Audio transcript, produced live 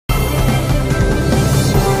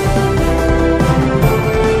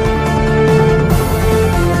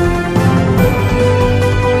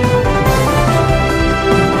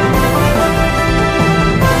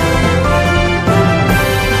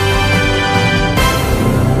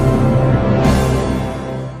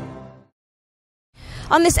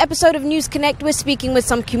On this episode of News Connect, we're speaking with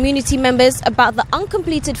some community members about the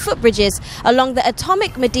uncompleted footbridges along the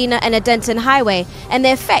atomic Madina-Adenta highway and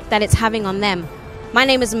the effect that it's having on them. My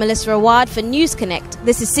name is Melissa Awad for News Connect.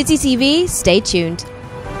 This is City TV. Stay tuned.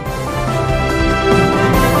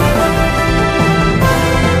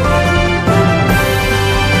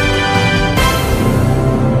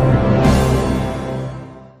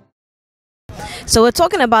 So we're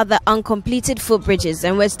talking about the uncompleted footbridges,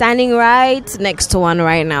 and we're standing right next to one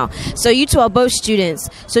right now. So you two are both students.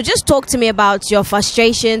 So just talk to me about your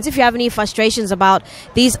frustrations, if you have any frustrations about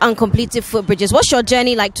these uncompleted footbridges. What's your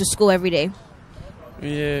journey like to school every day?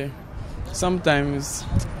 Yeah, sometimes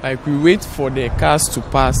like we wait for the cars to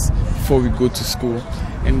pass before we go to school,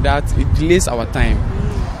 and that it delays our time.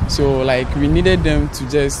 So like we needed them to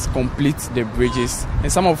just complete the bridges,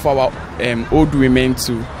 and some of our old women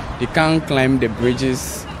too. They can't climb the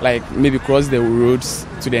bridges, like maybe cross the roads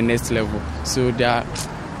to the next level. So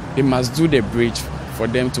they must do the bridge for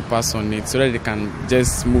them to pass on it so that they can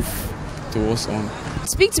just move towards on.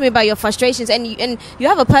 Speak to me about your frustrations, and you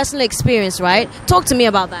have a personal experience, right? Talk to me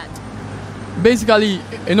about that. Basically,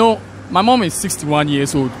 you know, my mom is 61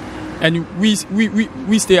 years old, and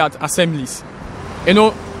we stay at assemblies. You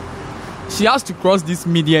know, she has to cross this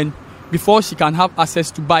median before she can have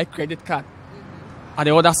access to buy credit card at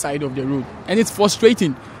the other side of the road, and it's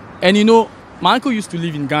frustrating. And you know, my uncle used to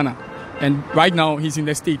live in Ghana, and right now he's in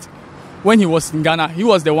the States. When he was in Ghana, he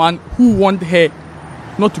was the one who warned her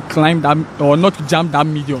not to climb that or not to jump that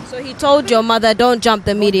medium. So he told your mother, don't jump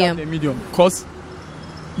the medium. Don't jump the medium, because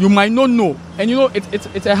you might not know. And you know,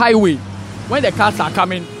 it's a highway. When the cars are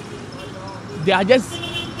coming, they are just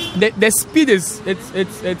the speed is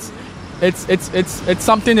it's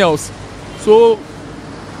something else. So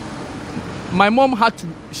my mom had to.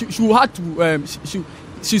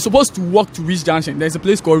 She's supposed to walk to Ridge Junction. There's a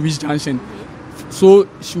place called Ridge Junction, so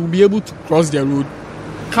she will be able to cross the road,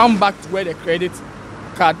 come back to where the credit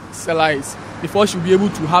card seller is before she'll be able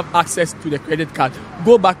to have access to the credit card.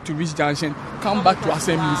 Go back to Ridge Junction, come back to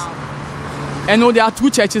Assemblies. And know there are two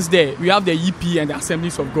churches there. We have the EP and the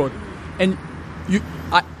Assemblies of God. And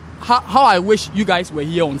how I wish you guys were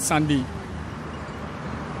here on Sunday.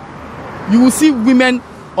 You will see women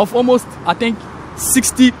of almost, I think,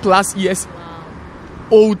 60 plus years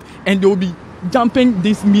old, and they'll be jumping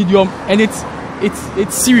this medium, and it's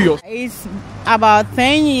serious. It's about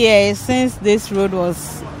 10 years since this road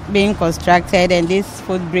was being constructed, and this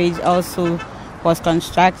footbridge also was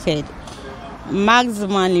constructed.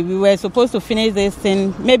 Maximally, we were supposed to finish this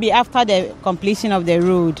thing maybe after the completion of the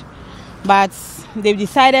road, but they've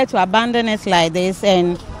decided to abandon it like this,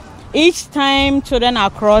 and each time children are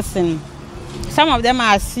crossing, some of them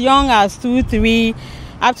are as young as 2, 3,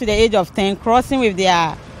 up to the age of 10, crossing with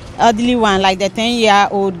their elderly one, like the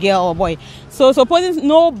 10-year-old girl or boy. So supposing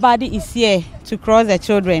nobody is here to cross the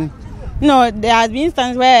children. You know, there has been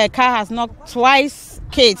instances where a car has knocked twice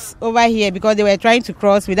kids over here because they were trying to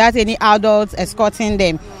cross without any adults escorting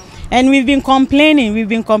them. And we've been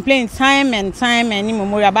complaining time and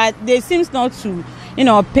immemorial, but they seem not to, you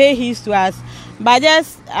know, pay heed to us. But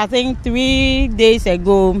just, I think 3 days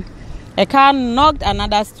ago, a car knocked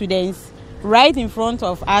another student right in front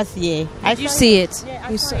of us here. Did you see it? Yeah,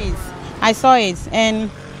 I saw it.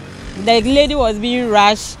 And the lady was being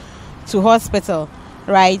rushed to hospital,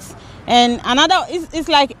 right? And another, it's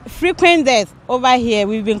like frequent death over here.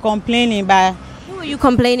 We've been complaining, but... Who are you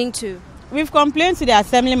complaining to? We've complained to the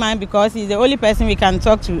assemblyman because he's the only person we can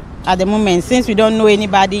talk to at the moment, since we don't know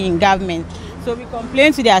anybody in government. So we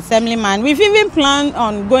complained to the assemblyman. We've even planned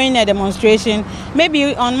on going a demonstration,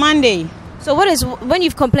 maybe on Monday. So when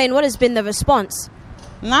you've complained, what has been the response?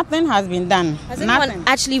 Nothing has been done. Has anyone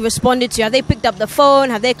actually responded to you? Have they picked up the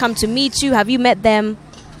phone? Have they come to meet you? Have you met them?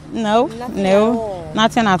 No,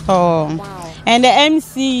 nothing at all. Wow. And the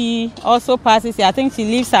MC also passes here. I think she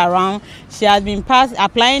lives around. She has been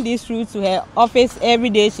applying this route to her office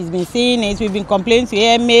every day. She's been seeing it. We've been complaining to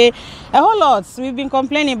AMA, a whole lot. We've been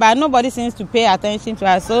complaining, but nobody seems to pay attention to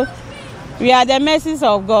us. So we are the mercies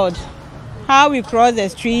of God. How we cross the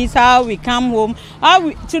streets, how we come home, how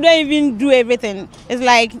we children even do everything. It's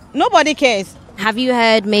like nobody cares. Have you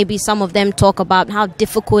heard maybe some of them talk about how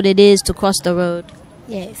difficult it is to cross the road?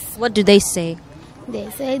 Yes. What do they say? They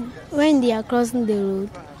said when they are crossing the road,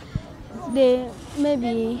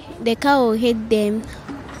 maybe the car will hit them,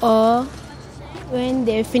 or when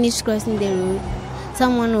they finish crossing the road,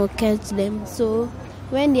 someone will catch them. So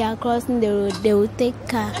when they are crossing the road, they will take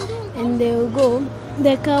car and they will go.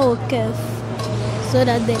 The car will curve so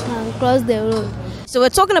that they can cross the road. So we're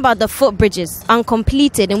talking about the footbridges,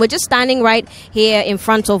 uncompleted, and we're just standing right here in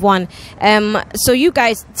front of one. So you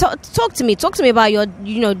guys, talk to me about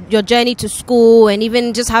your journey to school and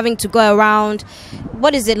even just having to go around.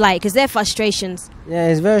 What is it like? Is there frustrations? Yeah,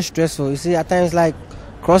 it's very stressful. You see, at times like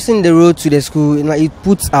crossing the road to the school, it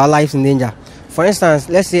puts our lives in danger. For instance,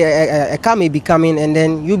 let's say a car may be coming, and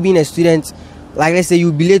then you being a student, like let's say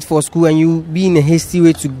you be late for school and you be in a hasty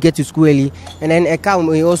way to get to school early, and then a car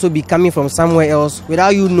may also be coming from somewhere else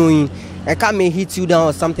without you knowing. A car may hit you down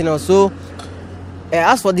or something else. So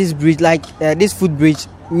as for this bridge, like this footbridge,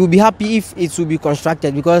 we will be happy if it will be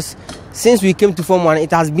constructed, because since we came to Form 1,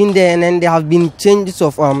 it has been there, and then there have been changes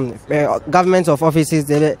of governments of offices.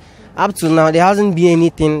 Up to now, there hasn't been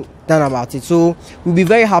anything done about it. So we'll be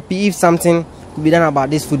very happy if something will be done about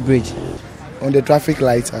this footbridge. On the traffic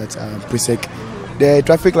light at Presec, the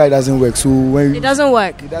traffic light doesn't work. So when it doesn't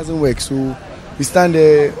work. It doesn't work. So we stand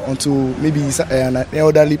there until maybe an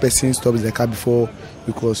elderly person stops the car before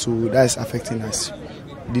we cross. So that's affecting us,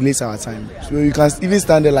 delays our time. So you can even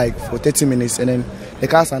stand there like for 30 minutes, and then the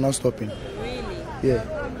cars are not stopping. Really? Yeah.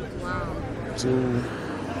 Wow. So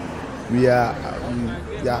we are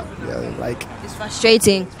like. It's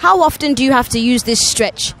frustrating. How often do you have to use this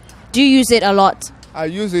stretch? Do you use it a lot? I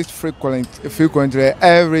use it frequently,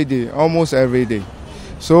 every day, almost every day.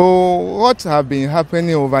 So what have been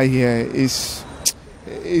happening over here is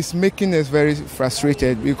making us very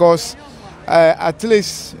frustrated, because at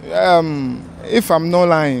least, if I'm not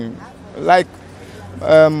lying, like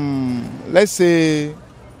let's say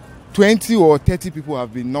 20 or 30 people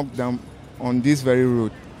have been knocked down on this very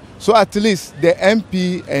road. So at least the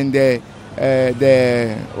MP and the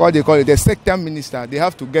what they call it, the sector minister, they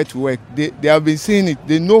have to get to work. They have been seeing it.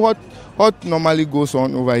 They know what normally goes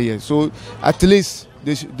on over here. So at least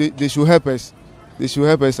they should help us. They should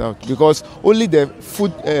help us out, because only the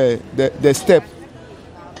step,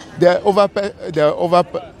 the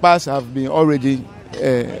overpass have been already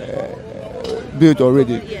built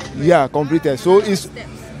already. Yeah, completed. So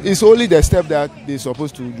it's only the step that they're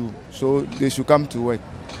supposed to do. So they should come to work.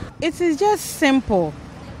 It is just simple.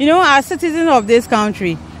 As citizens of this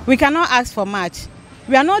country, we cannot ask for much.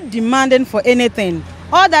 We are not demanding for anything.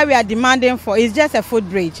 All that we are demanding for is just a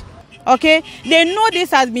footbridge. Okay? They know this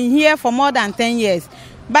has been here for more than 10 years.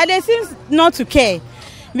 But they seem not to care.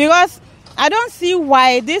 Because I don't see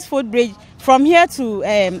why this footbridge from here to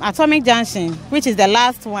Atomic Junction, which is the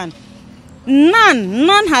last one,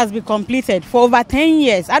 none has been completed for over 10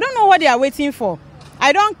 years. I don't know what they are waiting for.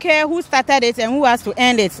 I don't care who started it and who has to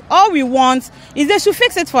end it. All we want is they should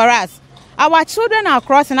fix it for us. Our children are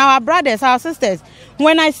crossing, our brothers, our sisters.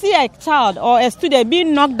 When I see a child or a student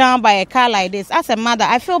being knocked down by a car like this, as a mother,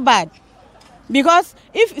 I feel bad. Because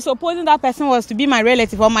if supposing that person was to be my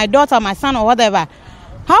relative or my daughter, my son or whatever,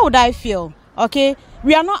 how would I feel? Okay?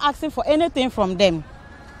 We are not asking for anything from them.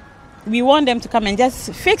 We want them to come and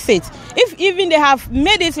just fix it. If even they have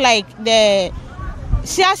made it like the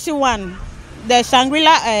Shiashi one, the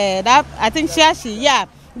Shangri-La, that I think Shiashi, yeah,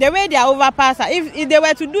 the way they are overpass, if they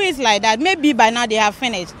were to do it like that, maybe by now they have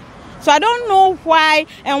finished. So I don't know why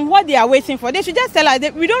and what they are waiting for. They should just tell us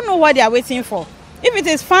that we don't know what they are waiting for. If it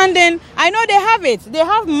is funding, I know they have it. They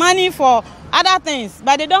have money for other things,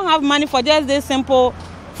 but they don't have money for just this simple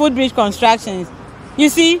footbridge constructions. You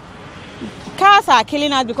see, cars are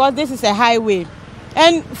killing us because this is a highway.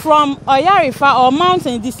 And from Oyarifa or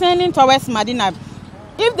mountain descending towards Madina,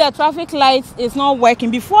 if the traffic light is not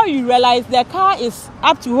working, before you realize the car is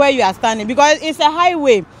up to where you are standing, because it's a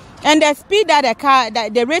highway and the speed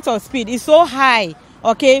that the rate of speed is so high.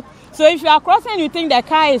 Okay, so if you are crossing, you think the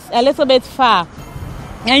car is a little bit far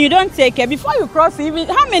and you don't take care, before you cross, even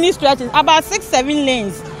how many stretches? About 6-7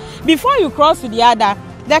 lanes. Before you cross to the other,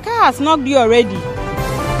 the car has knocked you already.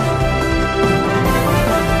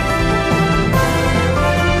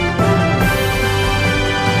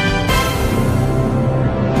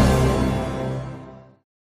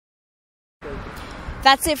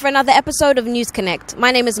 That's it for another episode of News Connect. My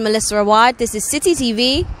name is Melissa Rawad. This is City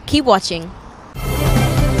TV. Keep watching.